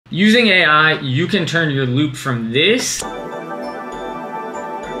Using AI, you can turn your loop from this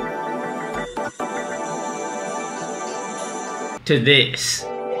to this.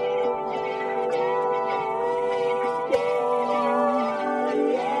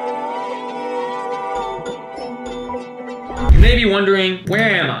 You may be wondering, where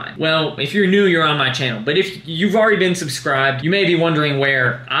am I? Well, if you're new, you're on my channel. But if you've already been subscribed, you may be wondering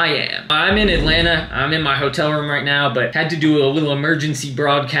where I am. I'm in Atlanta. I'm in my hotel room right now, but had to do a little emergency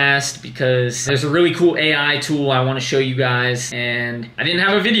broadcast because there's a really cool AI tool I want to show you guys, and I didn't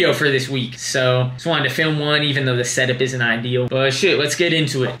have a video for this week. So just wanted to film one, even though the setup isn't ideal. But shit, let's get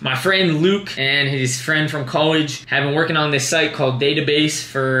into it. My friend Luke and his friend from college have been working on this site called Database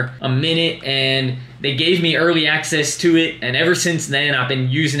for a minute, and they gave me early access to it, and ever since then I've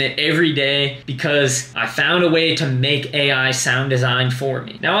been using it every day because I found a way to make AI sound design for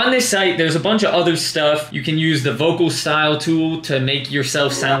me. Now on this site, there's a bunch of other stuff. You can use the vocal style tool to make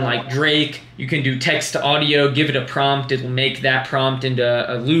yourself sound like Drake. You can do text to audio, give it a prompt, it will make that prompt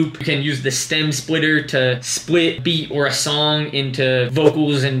into a loop. You can use the stem splitter to split beat or a song into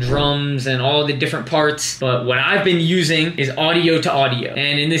vocals and drums and all the different parts. But what I've been using is audio to audio.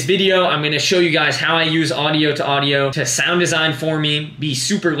 And in this video, I'm gonna show you guys how I use audio to audio to sound design for me, be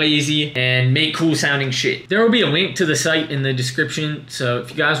super lazy, and make cool sounding shit. There will be a link to the site in the description, so if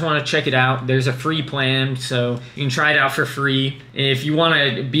you guys wanna check it out, there's a free plan, so you can try it out for free. If you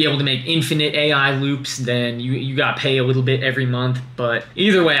wanna be able to make infinite AI loops, then you gotta pay a little bit every month. But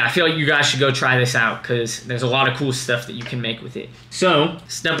either way, I feel like you guys should go try this out because there's a lot of cool stuff that you can make with it. So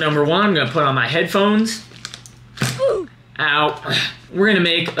step number one, I'm gonna put on my headphones. Ow. We're gonna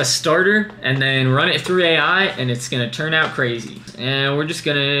make a starter and then run it through AI, and it's gonna turn out crazy. And we're just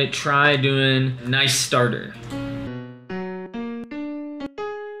gonna try doing a nice starter.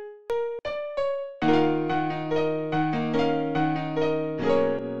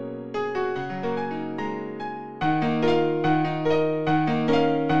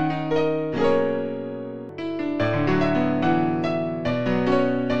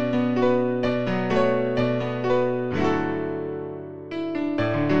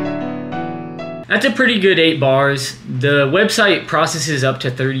 That's a pretty good 8 bars. The website processes up to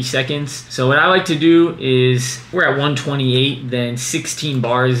 30 seconds. So what I like to do is, we're at 128, then 16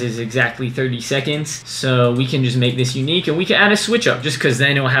 bars is exactly 30 seconds. So we can just make this unique, and we can add a switch up just because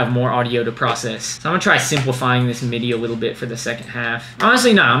then it'll have more audio to process. So I'm gonna try simplifying this MIDI a little bit for the second half.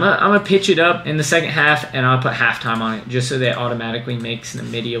 Honestly, no, I'm gonna pitch it up in the second half, and I'll put halftime on it just so that it automatically makes the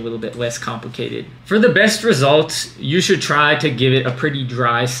MIDI a little bit less complicated. For the best results, you should try to give it a pretty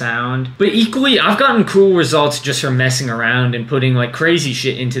dry sound, but equally, I've gotten cool results just from messing around and putting like crazy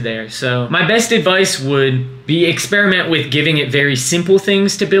shit into there. So my best advice would be experiment with giving it very simple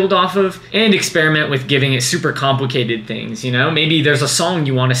things to build off of, and experiment with giving it super complicated things, you know? Maybe there's a song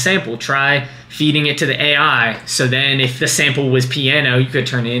you want to sample, try feeding it to the AI, so then if the sample was piano, you could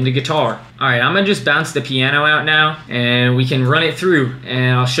turn it into guitar. Alright, I'm gonna just bounce the piano out now, and we can run it through,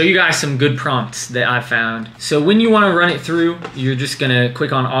 and I'll show you guys some good prompts that I found. So when you want to run it through, you're just gonna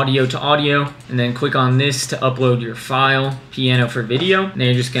click on audio to audio, and then click on this to upload your file, piano for video, and then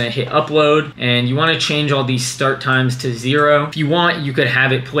you're just gonna hit upload, and you want to change all these start times to 0. If you want, you could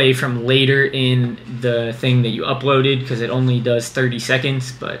have it play from later in the thing that you uploaded, because it only does 30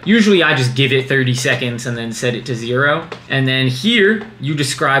 seconds, but usually I just give it 30 seconds and then set it to 0. And then here, you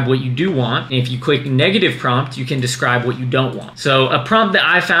describe what you do want. And if you click negative prompt, you can describe what you don't want. So a prompt that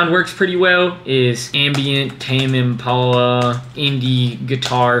I found works pretty well is ambient, Tame Impala, indie,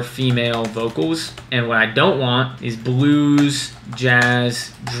 guitar, female vocals. And what I don't want is blues,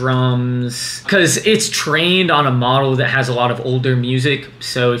 jazz, drums, because it's trained on a model that has a lot of older music.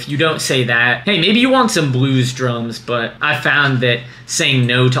 So if you don't say that, hey, maybe you want some blues drums, but I found that saying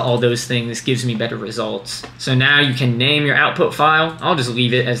no to all those things gives me better results. So now you can name your output file. I'll just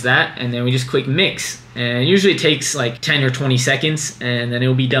leave it as that, and then we just click mix. And usually it takes like 10 or 20 seconds, and then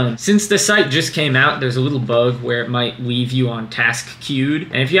it'll be done. Since the site just came out, there's a little bug where it might leave you on task queued.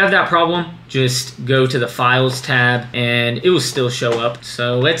 And if you have that problem, just go to the Files tab, and it will still show up.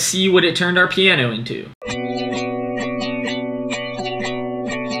 So let's see what it turned our piano into.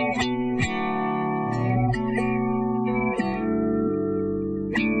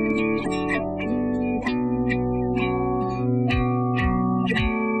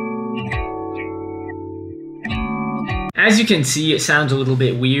 As you can see, it sounds a little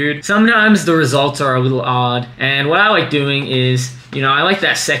bit weird. Sometimes the results are a little odd, and what I like doing is You know, I like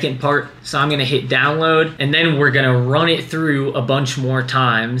that second part, so I'm gonna hit download, and then we're gonna run it through a bunch more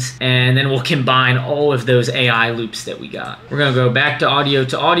times, and then we'll combine all of those AI loops that we got. We're gonna go back to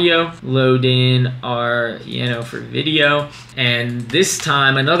audio, load in our piano for video, and this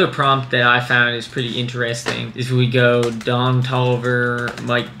time another prompt that I found is pretty interesting is we go Don Tolliver,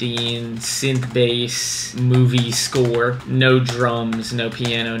 Mike Dean, synth bass, movie score, no drums, no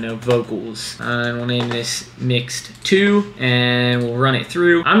piano, no vocals. And we'll name this mixed 2, and we'll run it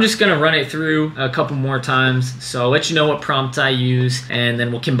through. I'm just gonna run it through a couple more times, so I'll let you know what prompts I use, and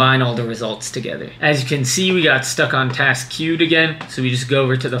then we'll combine all the results together. As you can see, we got stuck on task queued again, so we just go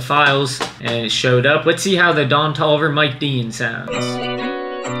over to the files, and it showed up. Let's see how the Don Tolliver, Mike Dean sounds.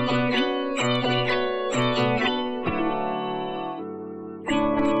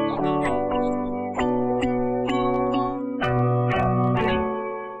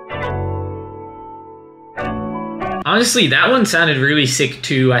 Honestly, that one sounded really sick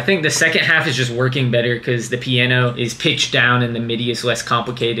too. I think the second half is just working better because the piano is pitched down and the MIDI is less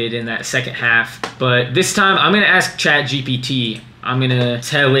complicated in that second half. But this time I'm gonna ask ChatGPT. I'm gonna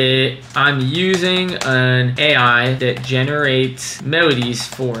tell it I'm using an AI that generates melodies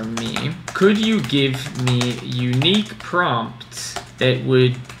for me. Could you give me unique prompts that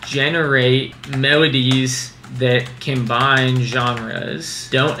would generate melodies that combine genres,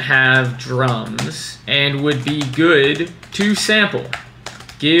 don't have drums, and would be good to sample?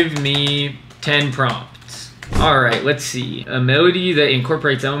 Give me 10 prompts. Alright, let's see. A melody that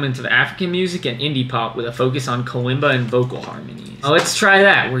incorporates elements of African music and indie pop with a focus on kalimba and vocal harmonies. Let's try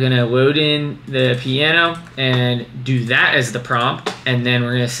that. We're gonna load in the piano and do that as the prompt, and then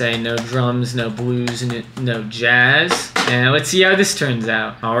we're gonna say no drums, no blues, no jazz. And let's see how this turns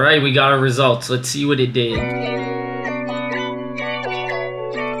out. Alright, we got our results. Let's see what it did.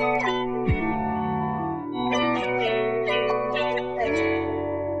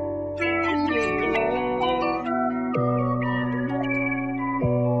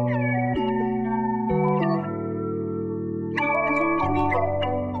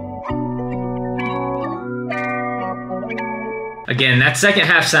 Again, that second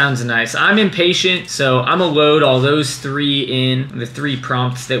half sounds nice. I'm impatient, so I'm gonna load all those 3 in, the 3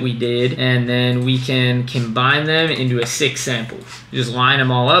 prompts that we did, and then we can combine them into a 6 sample. Just line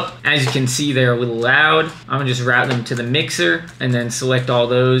them all up. As you can see, they're a little loud. I'm gonna just route them to the mixer, and then select all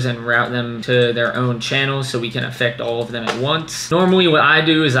those and route them to their own channels so we can affect all of them at once. Normally what I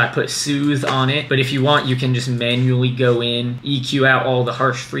do is I put soothe on it, but if you want, you can just manually go in, EQ out all the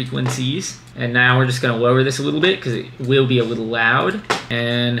harsh frequencies. And now we're just gonna lower this a little bit because it will be a little loud.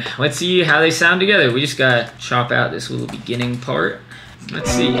 And let's see how they sound together. We just gotta chop out this little beginning part.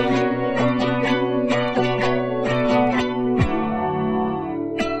 Let's see.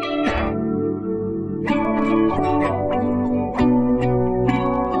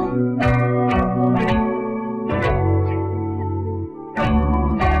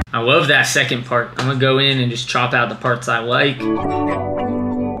 I love that second part. I'm gonna go in and just chop out the parts I like.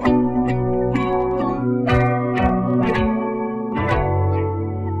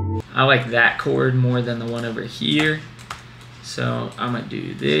 I like that chord more than the one over here. So I'm gonna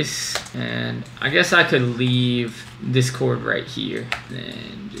do this, and I guess I could leave this chord right here.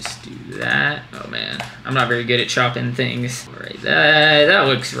 Then just do that. Oh man, I'm not very good at chopping things. All right, that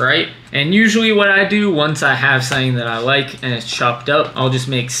looks right. And usually what I do once I have something that I like and it's chopped up, I'll just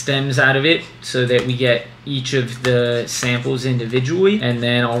make stems out of it so that we get each of the samples individually, and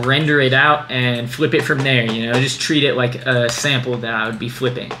then I'll render it out and flip it from there, you know, just treat it like a sample that I would be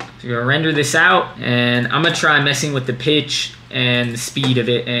flipping. So we're gonna render this out, and I'm gonna try messing with the pitch and the speed of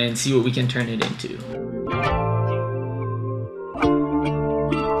it and see what we can turn it into.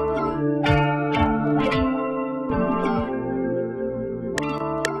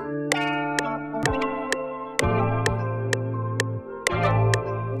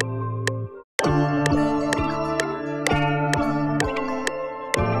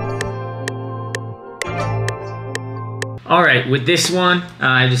 Alright, with this one,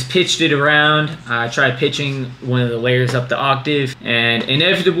 I just pitched it around. I tried pitching one of the layers up the octave, and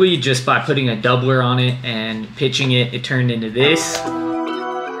inevitably, just by putting a doubler on it and pitching it, it turned into this.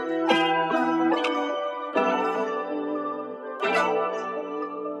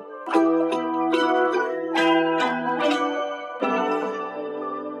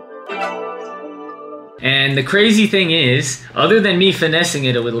 And the crazy thing is, other than me finessing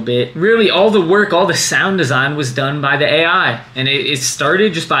it a little bit, really all the work, all the sound design was done by the AI. And it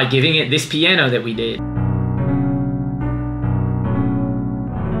started just by giving it this piano that we did.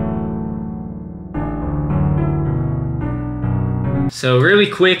 So really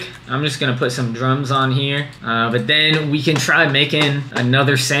quick, I'm just gonna put some drums on here, but then we can try making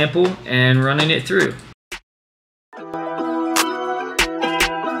another sample and running it through.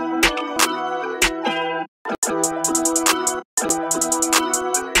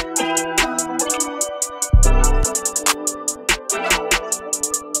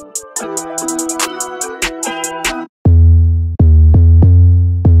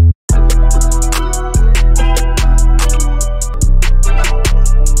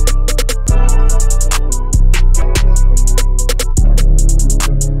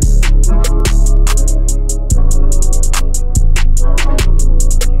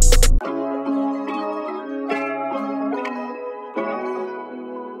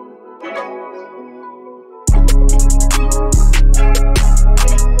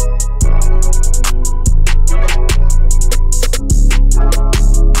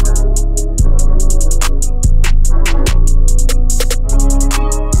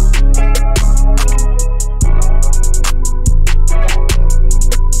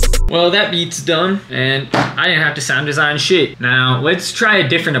 Well, that beat's done, and I didn't have to sound design shit. Now, let's try a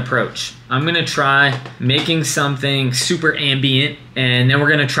different approach. I'm gonna try making something super ambient, and then we're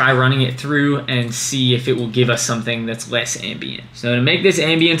gonna try running it through and see if it will give us something that's less ambient. So to make this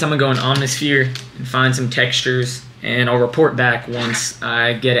ambient, I'm gonna go in Omnisphere and find some textures, and I'll report back once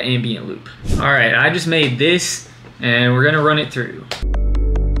I get an ambient loop. All right, I just made this, and we're gonna run it through.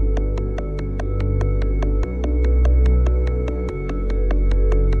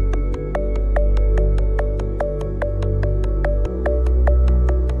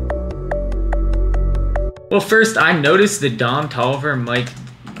 Well, first I noticed the Don Tolliver Mike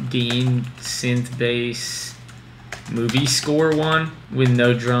Dean synth bass movie score one with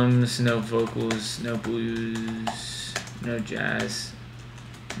no drums, no vocals, no blues, no jazz,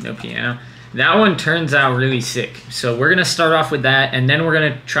 no piano. That one turns out really sick. So we're gonna start off with that, and then we're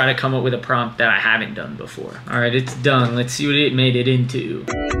gonna try to come up with a prompt that I haven't done before. All right, it's done. Let's see what it made it into.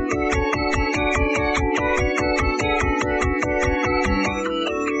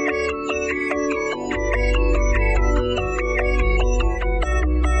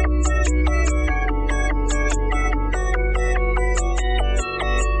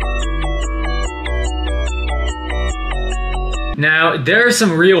 Now, there are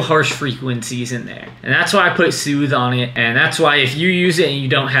some real harsh frequencies in there, and that's why I put soothe on it, and that's why if you use it and you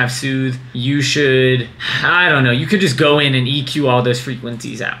don't have soothe, you should, I don't know, you could just go in and EQ all those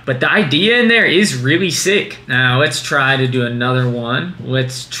frequencies out. But the idea in there is really sick. Now, let's try to do another one.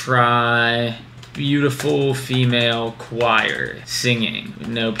 Let's try beautiful female choir singing with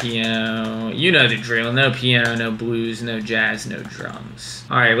no piano. You know the drill. No piano, no blues, no jazz, no drums.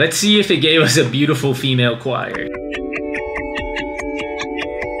 All right, let's see if it gave us a beautiful female choir.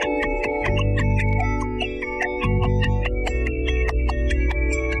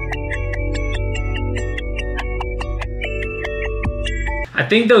 I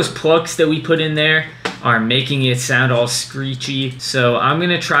think those plucks that we put in there are making it sound all screechy. So I'm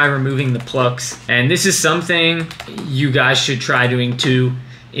gonna try removing the plucks. And this is something you guys should try doing too,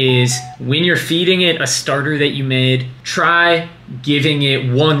 is when you're feeding it a starter that you made, try giving it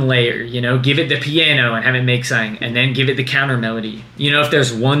one layer, you know, give it the piano and have it make something, and then give it the counter melody. You know, if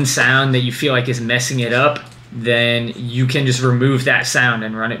there's one sound that you feel like is messing it up, then you can just remove that sound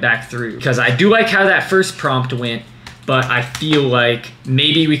and run it back through. Because I do like how that first prompt went, but I feel like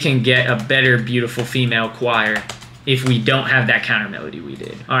maybe we can get a better beautiful female choir if we don't have that counter melody we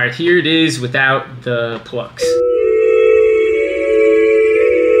did. All right, here it is without the plucks.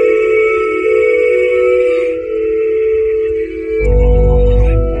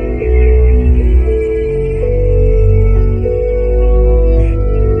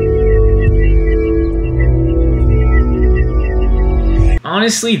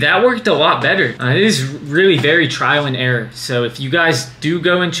 Honestly, that worked a lot better. It is really very trial and error. So if you guys do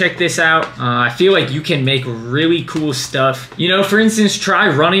go and check this out, I feel like you can make really cool stuff. You know, for instance, try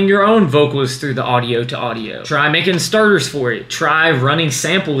running your own vocals through the audio to audio. Try making starters for it. Try running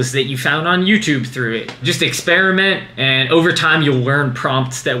samples that you found on YouTube through it. Just experiment, and over time you'll learn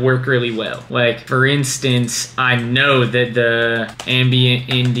prompts that work really well. Like, for instance, I know that the ambient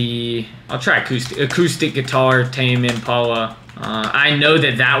indie, I'll try acoustic guitar Tame Impala. I know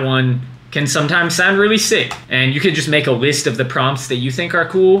that that one can sometimes sound really sick, and you could just make a list of the prompts that you think are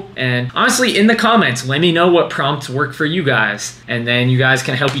cool, and honestly, in the comments, let me know what prompts work for you guys, and then you guys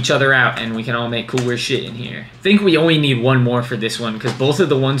can help each other out, and we can all make cooler shit in here. I think we only need one more for this one, because both of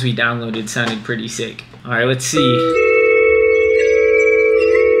the ones we downloaded sounded pretty sick. All right, let's see.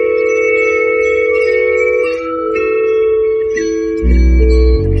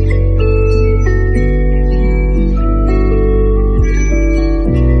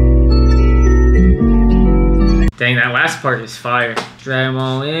 last part is fire. Drag them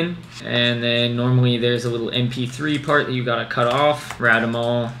all in, and then normally there's a little MP3 part that you gotta cut off, route them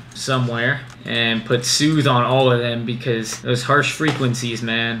all somewhere, and put soothe on all of them because those harsh frequencies,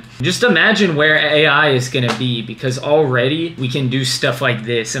 man. Just imagine where AI is gonna be, because already we can do stuff like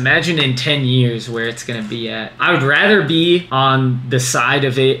this. Imagine in 10 years where it's gonna be at. I would rather be on the side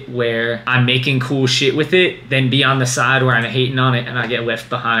of it where I'm making cool shit with it than be on the side where I'm hating on it and I get left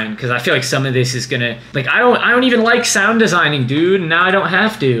behind, because I feel like some of this is gonna, like, I don't even like sound designing, dude, and now I don't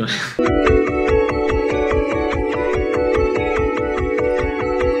have to.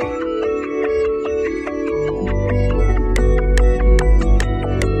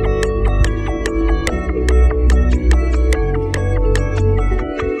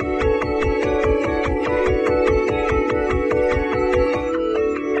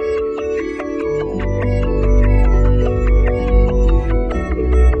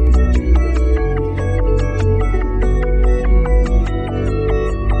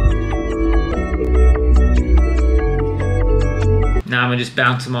 Now I'm gonna just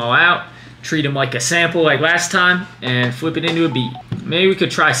bounce them all out, treat them like a sample like last time, and flip it into a beat. Maybe we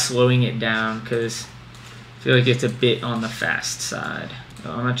could try slowing it down, because I feel like it's a bit on the fast side. So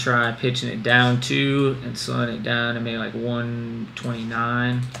I'm gonna try pitching it down too, and slowing it down to maybe like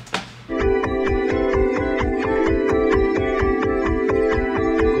 129.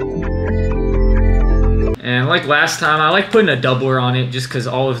 And like last time, I like putting a doubler on it just because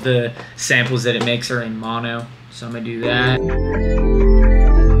all of the samples that it makes are in mono. So I'm gonna do that.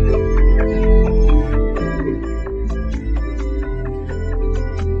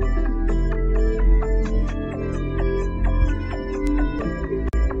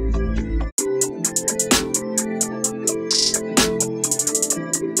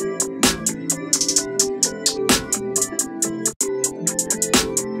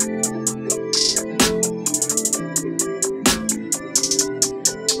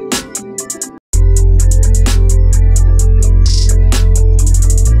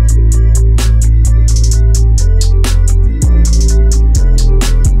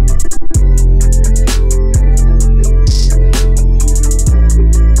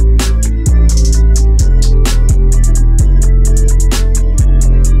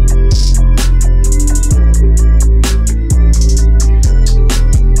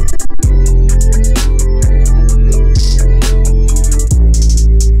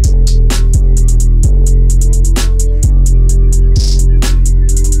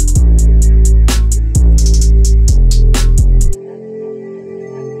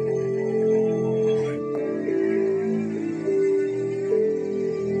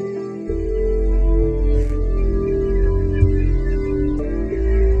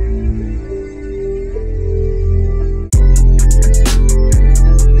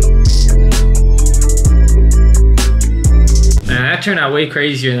 Turned out way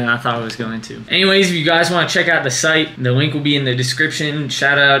crazier than I thought it was going to. Anyways, if you guys want to check out the site, the link will be in the description.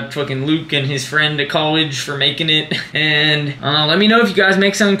 Shout out fucking Luke and his friend at college for making it. And let me know if you guys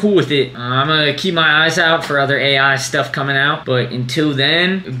make something cool with it. I'm gonna keep my eyes out for other AI stuff coming out. But until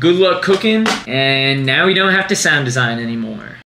then, good luck cooking. And now we don't have to sound design anymore.